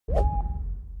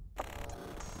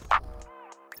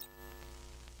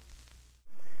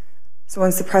So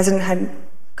once the president had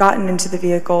gotten into the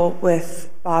vehicle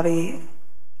with Bobby,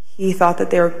 he thought that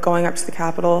they were going up to the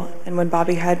Capitol, and when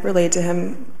Bobby had relayed to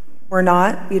him, "We're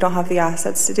not, we don't have the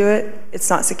assets to do it, it's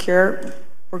not secure,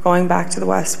 we're going back to the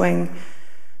West Wing,"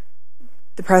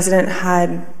 the president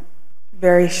had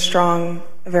very strong,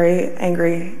 a very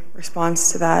angry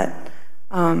response to that.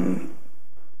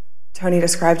 Tony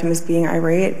described him as being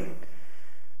irate.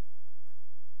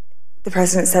 The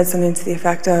president said something to the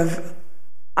effect of,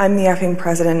 "I'm the effing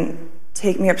president,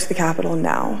 take me up to the Capitol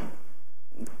now."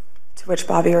 To which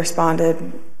Bobby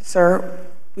responded, "Sir,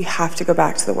 we have to go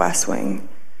back to the West Wing."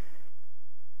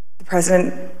 The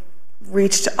president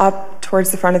reached up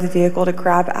towards the front of the vehicle to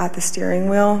grab at the steering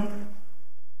wheel.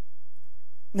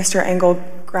 Mr. Engel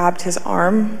grabbed his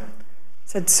arm,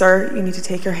 said, "Sir, you need to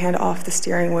take your hand off the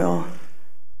steering wheel.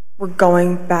 We're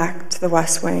going back to the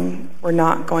West Wing. We're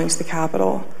not going to the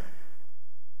Capitol."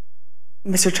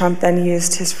 Mr. Trump then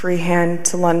used his free hand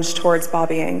to lunge towards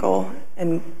Bobby Engel,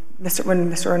 and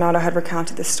when Mr. Renato had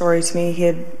recounted this story to me, he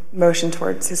had motioned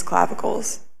towards his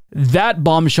clavicles. That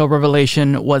bombshell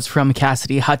revelation was from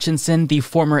Cassidy Hutchinson, the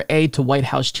former aide to White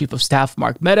House Chief of Staff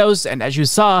Mark Meadows, and as you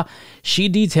saw, she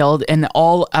detailed an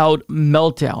all-out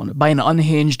meltdown by an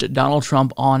unhinged Donald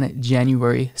Trump on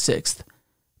January 6th.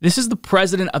 This is the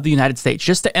President of the United States,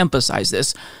 just to emphasize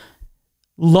this,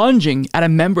 lunging at a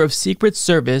member of Secret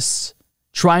Service,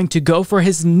 trying to go for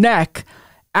his neck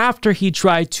after he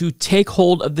tried to take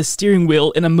hold of the steering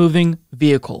wheel in a moving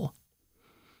vehicle.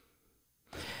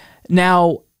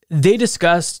 Now, they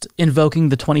discussed invoking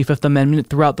the 25th Amendment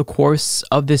throughout the course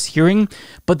of this hearing,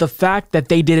 but the fact that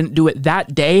they didn't do it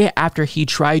that day after he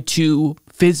tried to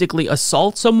physically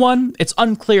assault someone, it's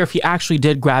unclear if he actually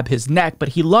did grab his neck, but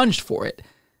he lunged for it.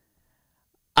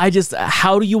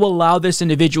 How do you allow this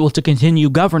individual to continue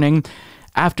governing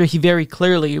after he very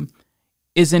clearly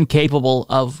is incapable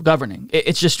of governing?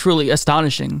 It's just truly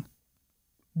astonishing.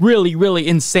 Really, really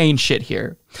insane shit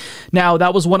here. Now,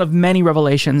 that was one of many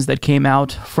revelations that came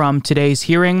out from today's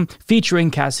hearing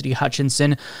featuring Cassidy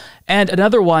Hutchinson. And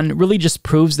another one really just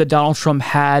proves that Donald Trump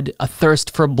had a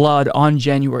thirst for blood on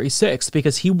January 6th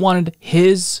because he wanted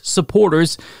his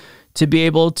supporters to be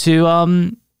able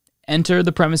to enter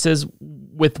the premises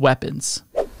with weapons.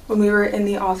 When we were in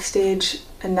the offstage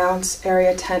announce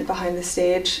area tent behind the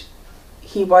stage,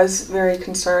 he was very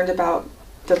concerned about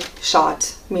the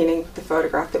shot, meaning the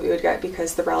photograph that we would get,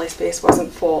 because the rally space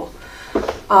wasn't full.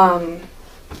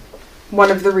 One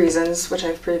of the reasons, which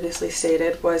I've previously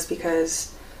stated, was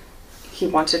because he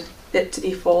wanted it to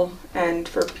be full and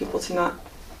for people to not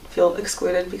feel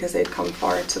excluded because they'd come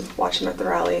far to watch him at the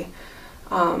rally.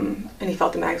 And he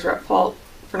felt the mags were at fault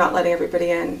for not letting everybody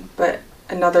in. But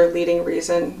another leading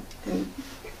reason, and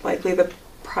likely the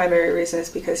primary reason, is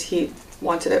because he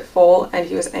wanted it full and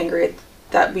he was angry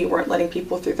that we weren't letting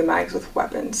people through the mags with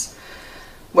weapons,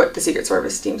 what the Secret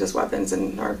Service deems as weapons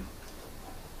and are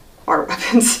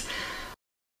weapons.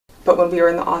 But when we were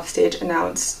in the offstage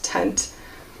announce tent,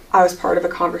 I was part of a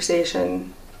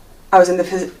conversation. I was in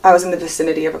the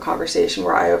vicinity of a conversation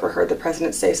where I overheard the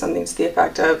president say something to the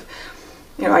effect of,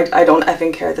 you know, I don't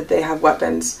effing care that they have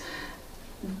weapons.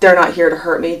 They're not here to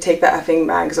hurt me. Take the effing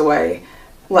mags away.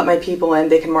 Let my people in.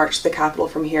 They can march to the Capitol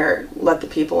from here. Let the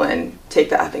people in. Take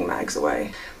the effing mags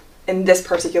away. In this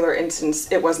particular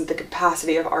instance, it wasn't the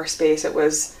capacity of our space. It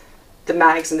was the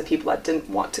mags and the people that didn't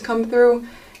want to come through.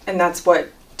 And that's what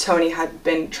Tony had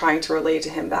been trying to relay to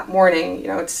him that morning. You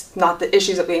know, it's not the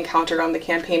issues that we encountered on the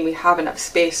campaign. We have enough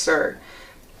space, or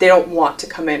they don't want to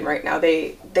come in right now.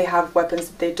 They have weapons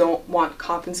that they don't want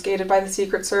confiscated by the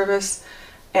Secret Service,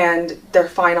 and they're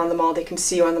fine on the mall. They can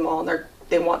see you on the mall, and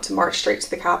they want to march straight to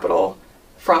the Capitol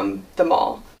from the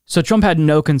mall. So Trump had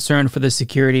no concern for the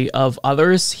security of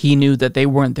others. He knew that they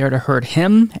weren't there to hurt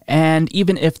him, and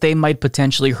even if they might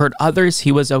potentially hurt others,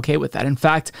 he was okay with that. In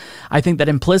fact, I think that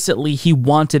implicitly he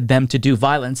wanted them to do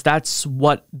violence. That's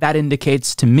what that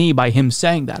indicates to me by him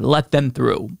saying that. Let them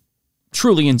through.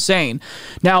 Truly insane.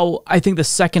 Now, I think the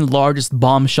second largest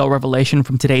bombshell revelation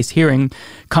from today's hearing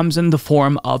comes in the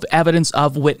form of evidence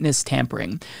of witness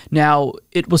tampering. Now,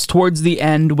 it was towards the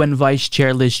end when Vice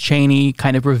Chair Liz Cheney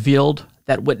kind of revealed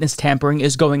that witness tampering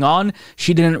is going on.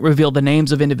 She didn't reveal the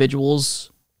names of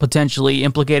individuals potentially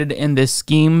implicated in this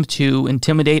scheme to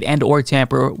intimidate and or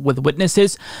tamper with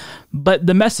witnesses. But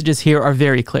the messages here are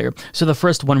very clear. So the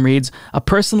first one reads, "A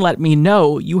person let me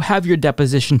know you have your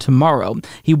deposition tomorrow.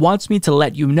 He wants me to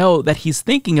let you know that he's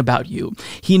thinking about you.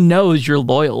 He knows you're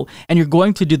loyal, and you're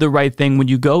going to do the right thing when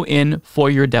you go in for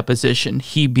your deposition."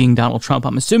 He being Donald Trump,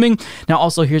 I'm assuming. Now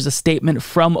also here's a statement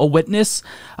from a witness.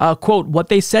 Quote, "What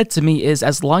they said to me is,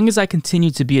 as long as I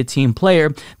continue to be a team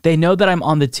player, they know that I'm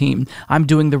on the team. I'm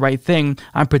doing the right thing.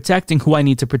 I'm protecting who I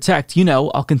need to protect. You know,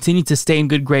 I'll continue to stay in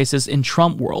good graces in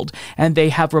Trump world. And they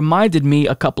have reminded me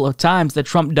a couple of times that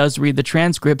Trump does read the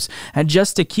transcripts, and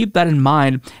just to keep that in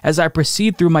mind as I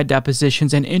proceed through my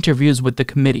depositions and interviews with the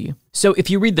committee." So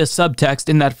if you read the subtext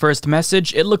in that first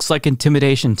message, it looks like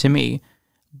intimidation to me.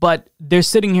 But they're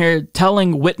sitting here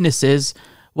telling witnesses,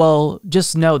 well,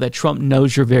 just know that Trump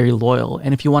knows you're very loyal,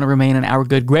 and if you want to remain in our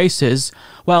good graces,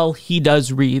 well, he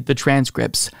does read the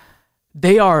transcripts.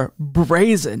 They are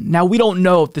brazen. Now, we don't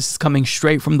know if this is coming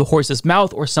straight from the horse's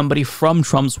mouth or somebody from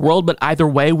Trump's world, but either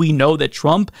way, we know that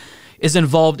Trump is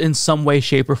involved in some way,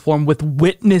 shape, or form with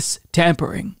witness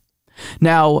tampering.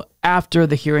 Now, after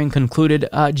the hearing concluded,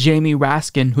 Jamie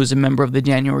Raskin, who's a member of the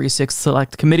January 6th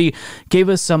Select Committee, gave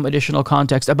us some additional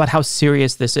context about how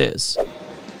serious this is.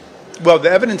 Well,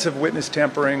 the evidence of witness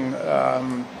tampering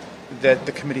that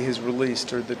the committee has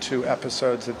released are the two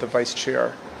episodes that the vice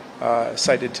chair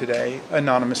cited today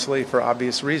anonymously for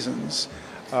obvious reasons.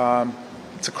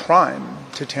 It's a crime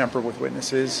to tamper with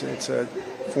witnesses. It's a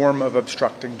form of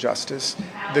obstructing justice.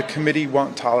 The committee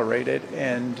won't tolerate it,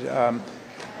 and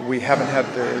we haven't had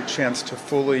the chance to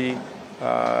fully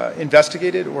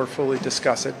investigate it or fully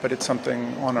discuss it, but it's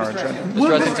something on our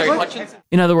agenda.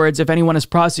 In other words, if anyone is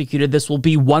prosecuted, this will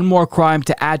be one more crime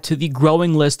to add to the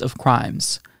growing list of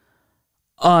crimes.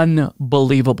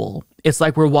 Unbelievable. It's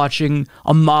like we're watching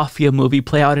a mafia movie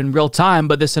play out in real time,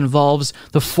 but this involves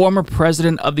the former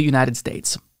president of the United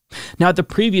States. Now, at the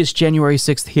previous January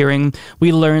 6th hearing,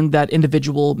 we learned that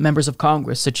individual members of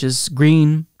Congress, such as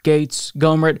Green, Gates,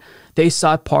 Gohmert, they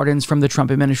sought pardons from the Trump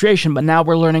administration, but now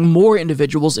we're learning more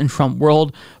individuals in Trump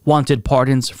world wanted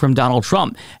pardons from Donald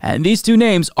Trump. And these two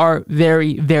names are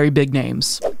very, very big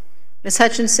names. Ms.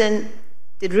 Hutchinson,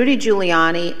 did Rudy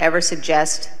Giuliani ever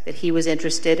suggest that he was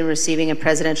interested in receiving a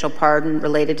presidential pardon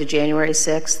related to January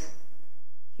 6th?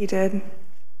 He did.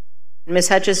 Ms.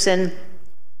 Hutchinson,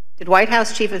 did White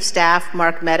House Chief of Staff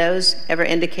Mark Meadows ever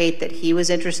indicate that he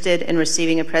was interested in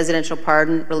receiving a presidential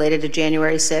pardon related to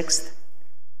January 6th?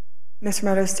 Mr.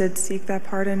 Meadows did seek that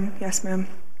pardon. Yes, ma'am.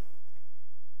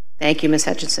 Thank you, Ms.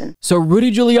 Hutchinson. So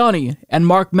Rudy Giuliani and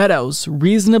Mark Meadows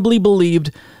reasonably believed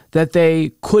that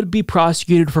they could be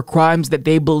prosecuted for crimes that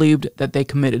they believed that they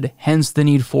committed, hence the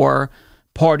need for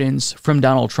pardons from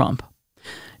Donald Trump.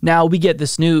 Now, we get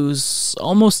this news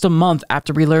almost a month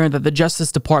after we learned that the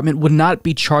Justice Department would not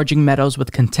be charging Meadows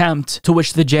with contempt, to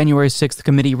which the January 6th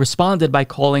committee responded by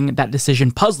calling that decision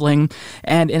puzzling.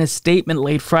 And in a statement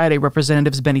late Friday,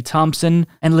 Representatives Benny Thompson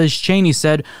and Liz Cheney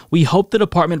said, "We hope the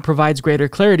department provides greater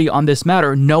clarity on this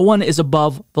matter. No one is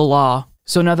above the law."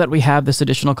 So now that we have this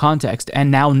additional context and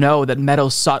now know that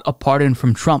Meadows sought a pardon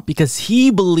from Trump because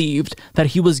he believed that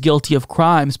he was guilty of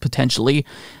crimes potentially,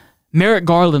 Merrick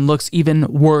Garland looks even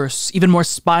worse, even more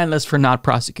spineless for not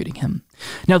prosecuting him.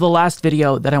 Now, the last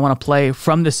video that I want to play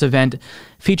from this event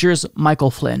features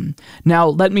Michael Flynn. Now,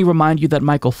 let me remind you that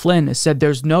Michael Flynn said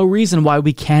there's no reason why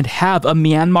we can't have a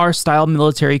Myanmar-style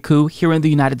military coup here in the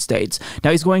United States.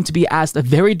 Now, he's going to be asked a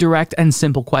very direct and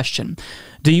simple question.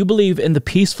 Do you believe in the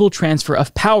peaceful transfer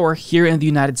of power here in the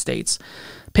United States?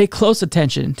 Pay close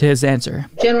attention to his answer.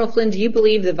 General Flynn, do you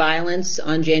believe the violence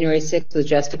on January 6th was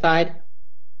justified?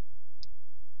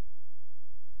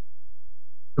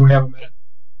 Do we have a minute?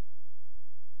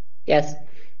 Yes.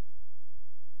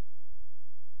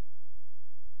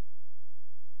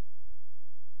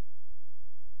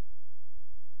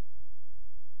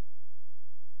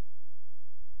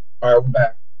 All right, we're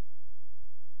back.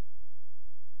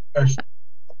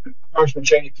 Congressman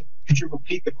Cheney, could you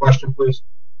repeat the question, please?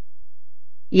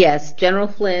 Yes. General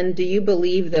Flynn, do you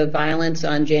believe the violence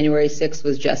on January 6th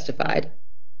was justified?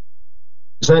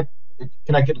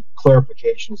 Can I get a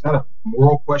clarification? Is that a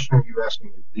moral question, or are you asking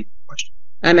me a legal question?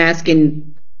 I'm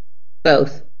asking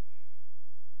both.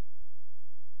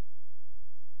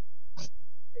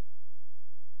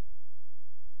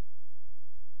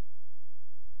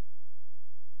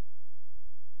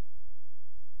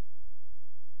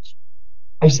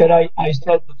 I said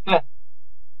the fifth.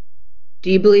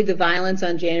 Do you believe the violence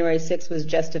on January 6th was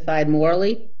justified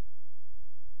morally?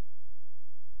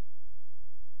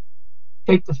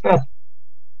 Take the fifth.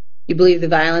 You believe the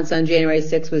violence on January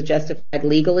 6th was justified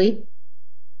legally?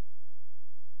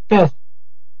 Fifth.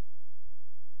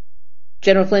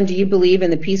 General Flynn, do you believe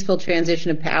in the peaceful transition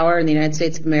of power in the United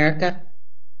States of America?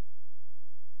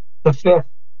 The fifth.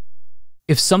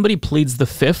 If somebody pleads the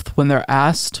fifth when they're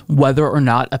asked whether or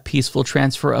not a peaceful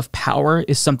transfer of power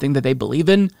is something that they believe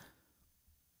in,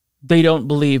 they don't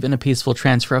believe in a peaceful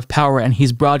transfer of power, and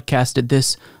he's broadcasted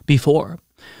this before.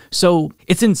 So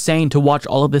it's insane to watch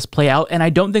all of this play out, and I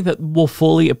don't think that we'll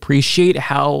fully appreciate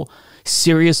how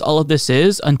serious all of this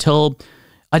is until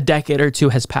a decade or two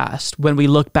has passed, when we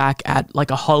look back at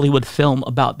like a Hollywood film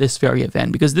about this very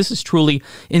event, because this is truly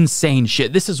insane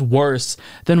shit. This is worse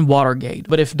than Watergate.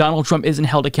 But if Donald Trump isn't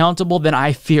held accountable, then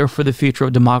I fear for the future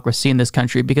of democracy in this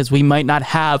country, because we might not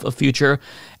have a future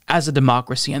as a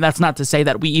democracy. And that's not to say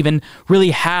that we even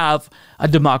really have a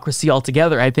democracy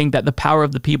altogether. I think that the power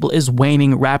of the people is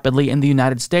waning rapidly in the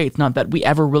United States. Not that we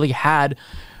ever really had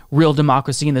real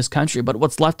democracy in this country, but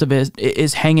what's left of it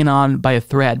is hanging on by a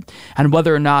thread. And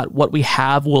whether or not what we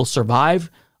have will survive,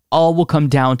 all will come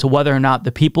down to whether or not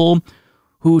the people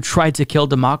who tried to kill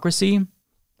democracy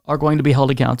are going to be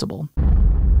held accountable.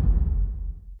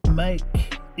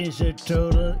 Mike is a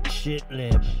total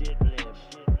shitlib.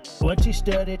 Once he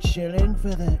started shilling for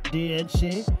the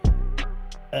DNC,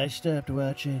 I stopped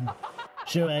watching.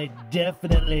 So I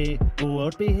definitely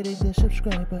won't be hitting the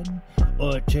subscribe button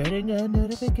or turning on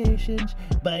notifications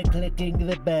by clicking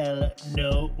the bell.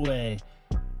 No way.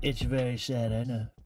 It's very sad, I know.